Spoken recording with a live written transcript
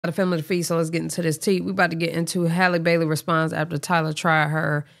The film of the feast, so let's get into this tea. We about to get into Halle Bailey response after Tyler tried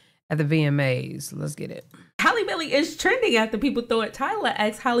her at the VMAs. Let's get it. Halle Bailey is trending after people thought Tyler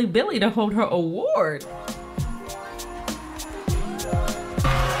asked Halle Bailey to hold her award.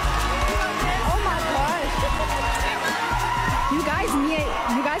 You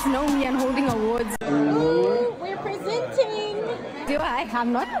guys know me and holding awards. Ooh, we're presenting. Do I?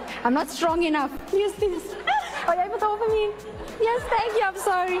 I'm not strong enough. Yes, please. Are you able to offer me? Yes, thank you. I'm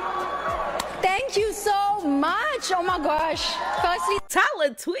sorry. Thank you so much. Oh my gosh. Firstly,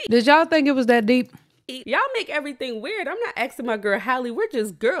 Tyler tweet. Did y'all think it was that deep? Y'all make everything weird. I'm not asking my girl Halle. We're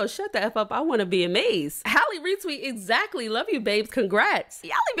just girls. Shut the F up. I want to be amazed. Halle retweet exactly. Love you, babes. Congrats.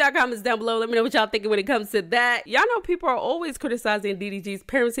 Y'all leave y'all comments down below. Let me know what y'all thinking when it comes to that. Y'all know people are always criticizing DDG's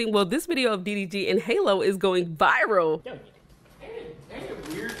parenting. Well, this video of DDG and Halo is going viral. Yo, ain't it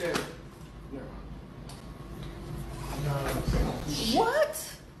weird that...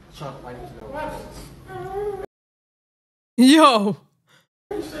 What? Yo.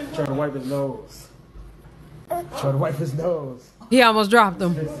 Trying to wipe his nose. Trying to wipe his nose. He almost dropped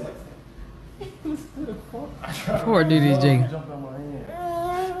him. Poor DDG. Jumped on my hand.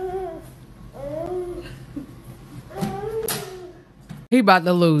 He about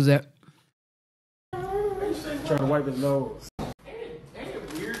to lose it. Trying to wipe his nose. Ain't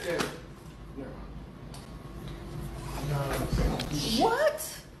it weird that...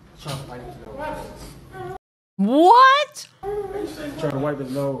 What? Trying to wipe his nose. What? Trying to wipe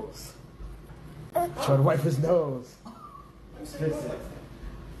his nose. Trying to wipe his nose. Listen.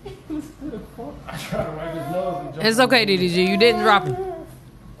 I tried to wipe his nose and It's okay, DDG. You didn't drop him.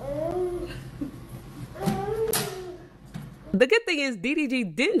 The good thing is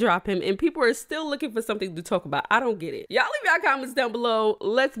DDG didn't drop him and people are still looking for something to talk about. I don't get it. Y'all leave y'all comments down below.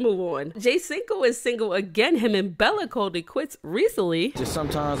 Let's move on. Jay Cinco is single again. Him and Bella called it quits recently. Just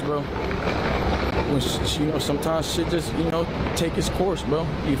sometimes, bro, when sometimes shit just, take its course, bro.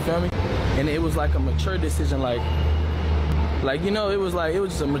 You feel me? And it was like a mature decision, it was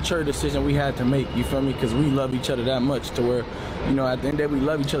just a mature decision we had to make, you feel me? Because we love each other that much to where, at the end of the day, we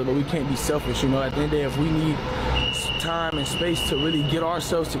love each other, but we can't be selfish, At the end of the day, if we need time and space to really get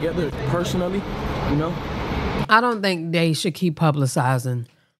ourselves together personally, I don't think they should keep publicizing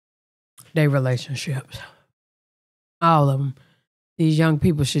their relationships. All of them. These young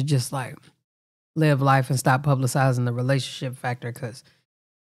people should just live life and stop publicizing the relationship factor, because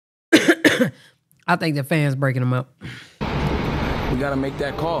I think the fans breaking them up. we gotta make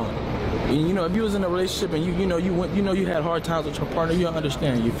that call. And, if you was in a relationship and you had hard times with your partner, you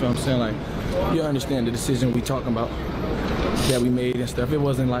understand. You feel what I'm saying? You understand the decision we talking about that we made and stuff. It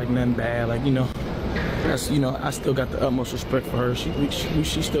wasn't nothing bad. That's, I still got the utmost respect for her.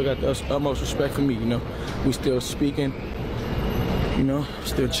 She still got the utmost respect for me. We still speaking.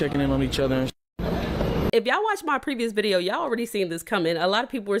 Still checking in on each other. If y'all watched my previous video, y'all already seen this coming. A lot of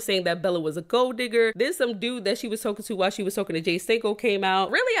people were saying that Bella was a gold digger. Then some dude that she was talking to while she was talking to Jay Cinco came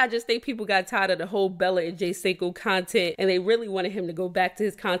out. Really, I just think people got tired of the whole Bella and Jay Cinco content, and they really wanted him to go back to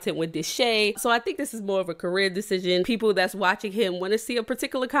his content with Deshae. So I think this is more of a career decision. People that's watching him want to see a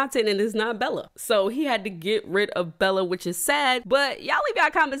particular content, and it's not Bella. So he had to get rid of Bella, which is sad. But y'all leave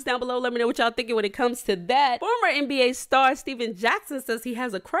y'all comments down below. Let me know what y'all thinking when it comes to that. Former NBA star Steven Jackson says he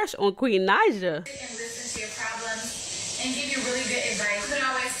has a crush on Queen Naija. To your problems and give you really good advice. You can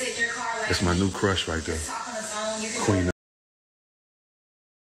always sit your car like that's my new crush right there. talk on the phone. You can Queen.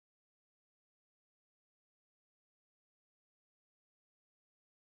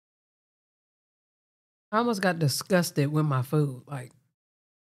 I almost got disgusted with my food.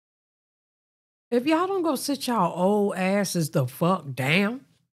 If y'all don't go sit y'all old asses the fuck down.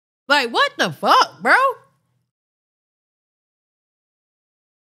 What the fuck, bro?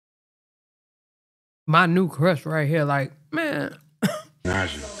 My new crush right here, man.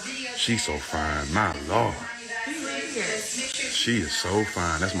 Naija, she's so fine, my Lord. She is so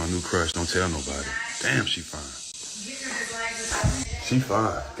fine. That's my new crush. Don't tell nobody. Damn, she fine. She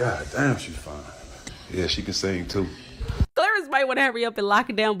fine. God damn, she fine. Yeah, she can sing too. Clarence might want to hurry up and lock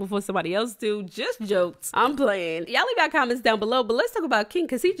it down before somebody else do. Just jokes. I'm playing. Y'all leave your comments down below, but let's talk about King,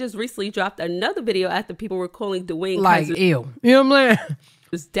 because he just recently dropped another video after people were calling Dwayne Kaiser ill. You know what I'm saying?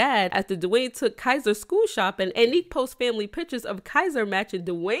 His dad after Dwayne took Kaiser school shopping, and he posts family pictures of Kaiser matching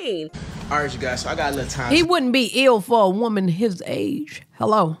Dwayne. All right, you guys, so I got a little time. He wouldn't be ill for a woman his age.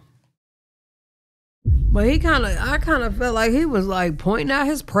 Hello. But I kind of felt like he was pointing out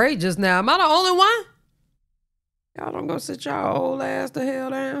his prey just now. Am I the only one? Y'all don't go sit y'all old ass the hell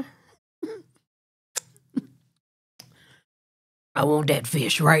down. I want that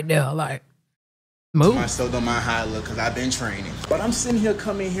fish right there. Move. I still don't mind how I look because I've been training. But I'm sitting here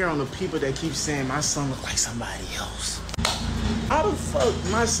coming here on the people that keep saying my son look like somebody else. How the fuck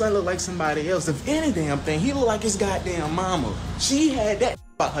my son look like somebody else? If any damn thing, he look like his goddamn mama. She had that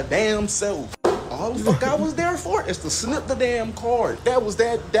about her damn self. All the fuck I was there for is to snip the damn card. That was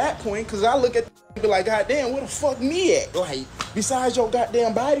that point, because I look at the be like, goddamn, where the fuck me at? Like, besides your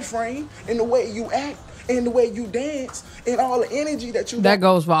goddamn body frame and the way you act and the way you dance and all the energy that you That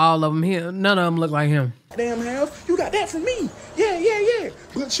goes for all of them here. None of them look like him. damn have, you got that from me. Yeah.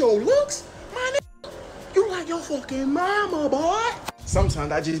 But your looks, my nigga, you like your fucking mama, boy.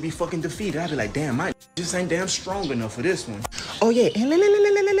 Sometimes I just be fucking defeated. I be like, damn, my just ain't damn strong enough for this one. Oh yeah, and let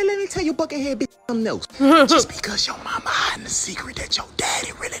me tell you, buckethead bitch, something else. Just because your mama hiding the secret that your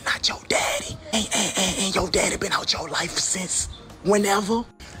daddy really not your daddy, and your daddy been out your life since whenever.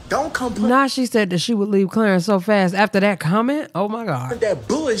 Don't come put Now she said that she would leave Clarence so fast after that comment. Oh my God. that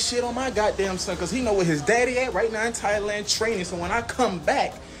bullshit on my goddamn son, because he know where his daddy at right now in Thailand training. So when I come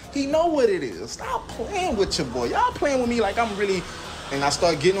back, he know what it is. Stop playing with your boy. Y'all playing with me like I'm really, and I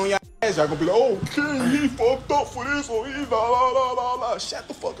start getting on y'all ass, y'all gonna be like, oh, King, he fucked up for this, or he la. Shut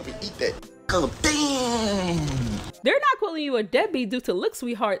the fuck up and eat that. Damn. They're not calling you a deadbeat due to look,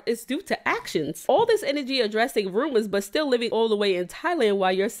 sweetheart. It's due to actions. All this energy addressing rumors, but still living all the way in Thailand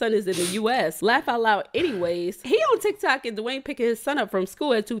while your son is in the U.S. Laugh out loud anyways. He on TikTok and Dwayne picking his son up from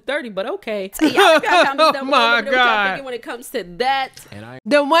school at 2:30, but okay. Oh my God. When it comes to that.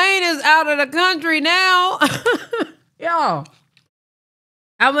 Dwayne is out of the country now. Yo.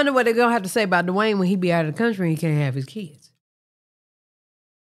 I wonder what they're going to have to say about Dwayne when he be out of the country and he can't have his kids.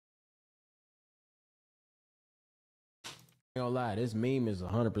 Ain't gonna lie, this meme is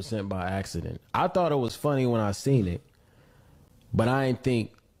 100% by accident. I thought it was funny when I seen it, but I didn't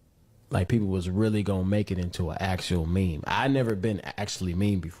think like people was really gonna make it into an actual meme. I never been actually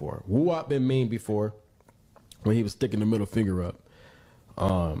meme before. Woo-Wop been meme before when he was sticking the middle finger up.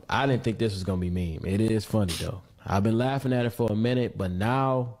 I didn't think this was gonna be meme. It is funny though. I've been laughing at it for a minute, but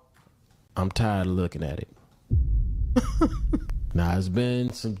now I'm tired of looking at it. Now, it's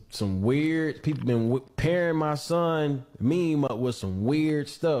been some weird, people been pairing my son meme up with some weird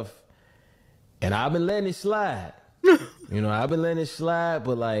stuff. And I've been letting it slide. You know, I've been letting it slide,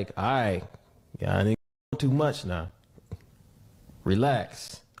 but like, all right, yeah, I ain't too much now.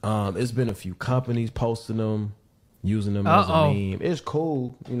 Relax. It's been a few companies posting them, using them as a meme. It's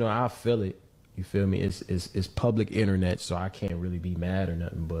cool. You know, I feel it. You feel me? It's public internet, so I can't really be mad or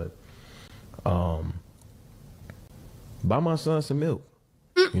nothing, but buy my son some milk,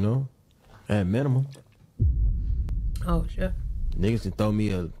 you know, at minimum. Oh, shit. Niggas can throw me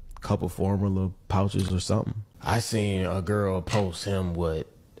a couple formula pouches or something. I seen a girl post him with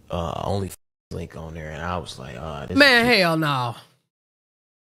only link on there, and I was like, this man, hell no.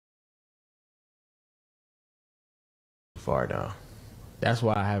 Far down. That's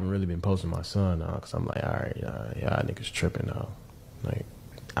why I haven't really been posting my son now, because I'm like, all right, y'all niggas tripping now. Like,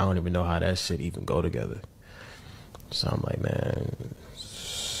 I don't even know how that shit even go together. So I'm like, man,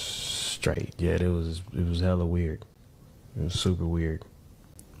 straight. Yeah, it was hella weird. It was super weird.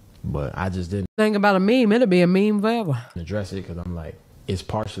 But I just didn't think about a meme. It'll be a meme forever. Address it because I'm like, it's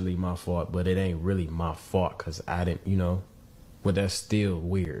partially my fault, but it ain't really my fault because I didn't, you know. But that's still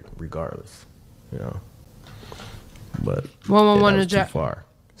weird, regardless, you know. But it's too far.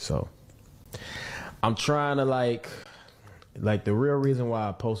 So I'm trying to like the real reason why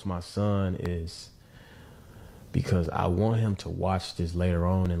I post my son is because I want him to watch this later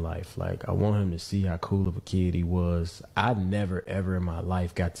on in life. Like, I want him to see how cool of a kid he was. I never, ever in my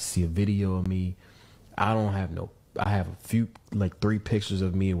life got to see a video of me. I have a few, like 3 pictures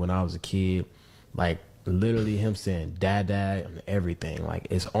of me when I was a kid. Like, literally him saying dada and everything. Like,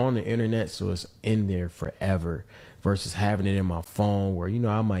 it's on the internet, so it's in there forever. Versus having it in my phone where, you know,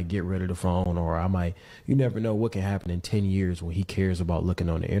 I might get rid of the phone, or I might, you never know what can happen in 10 years when he cares about looking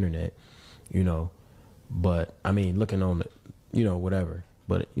on the internet, you know. But, I mean, looking on the, you know, whatever.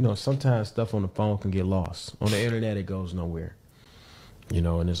 But, you know, sometimes stuff on the phone can get lost. On the internet, it goes nowhere. You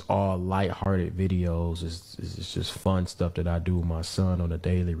know, and it's all lighthearted videos. It's just fun stuff that I do with my son on a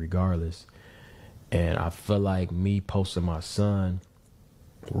daily regardless. And I feel like me posting my son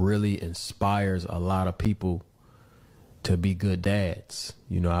really inspires a lot of people to be good dads.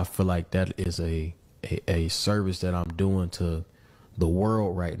 You know, I feel like that is a service that I'm doing to the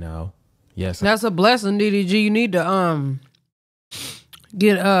world right now. Yes, that's a blessing, DDG. You need to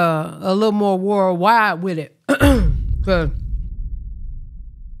get a little more worldwide with it. Cause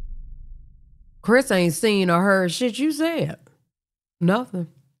Chris ain't seen or heard shit you said. Nothing.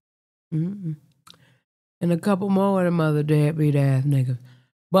 And a couple more of them other deadbeat ass niggas.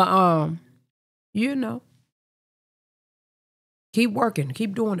 But You know. Keep working.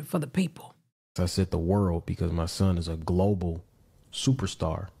 Keep doing it for the people. I said the world because my son is a global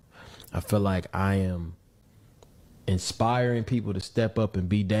superstar. I feel like I am inspiring people to step up and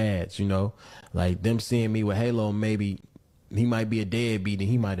be dads, you know? Like them seeing me with Halo, maybe he might be a deadbeat and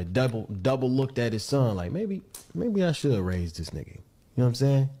he might have double looked at his son like maybe I should have raised this nigga. You know what I'm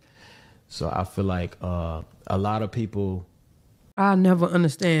saying? So I feel like a lot of people... I'll never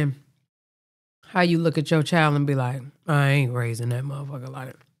understand how you look at your child and be like, I ain't raising that motherfucker like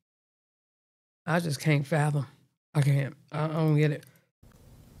it. I just can't fathom. I can't. I don't get it.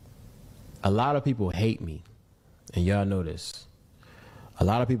 A lot of people hate me, and y'all know this. A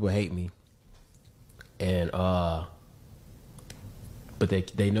lot of people hate me, and but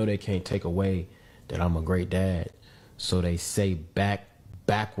they know they can't take away that I'm a great dad, so they say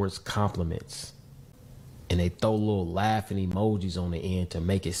backwards compliments, and they throw little laughing emojis on the end to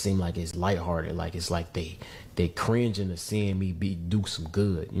make it seem like it's lighthearted, like it's like they cringing to seeing me do some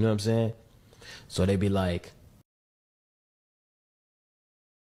good. You know what I'm saying? So they be like,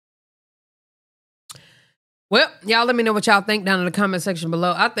 well, y'all let me know what y'all think down in the comment section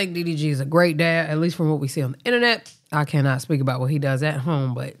below. I think DDG is a great dad, at least from what we see on the internet. I cannot speak about what he does at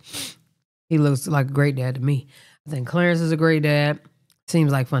home, but he looks like a great dad to me. I think Clarence is a great dad.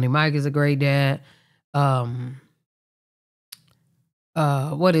 Seems like Funny Mike is a great dad. What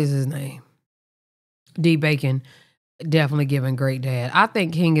is his name? D-Bacon, definitely giving great dad. I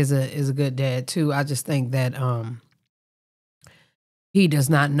think King is a good dad too. I just think that he does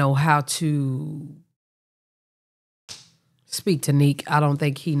not know how to speak to Neek. I don't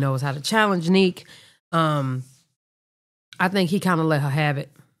think he knows how to challenge Neek. I think he kind of let her have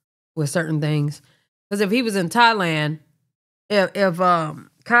it with certain things. Because if he was in Thailand, if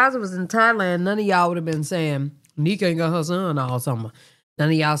Kaiser was in Thailand, none of y'all would have been saying Neek ain't got her son all summer. None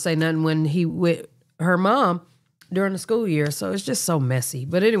of y'all say nothing when he with her mom during the school year. So it's just so messy.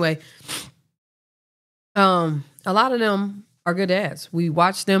 But anyway, a lot of them are good dads. We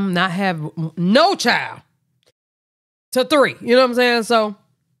watch them not have no child to 3. You know what I'm saying? So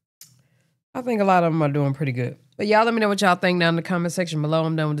I think a lot of them are doing pretty good. But y'all let me know what y'all think down in the comment section below.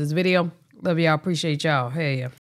 I'm done with this video. Love y'all. Appreciate y'all. Hey.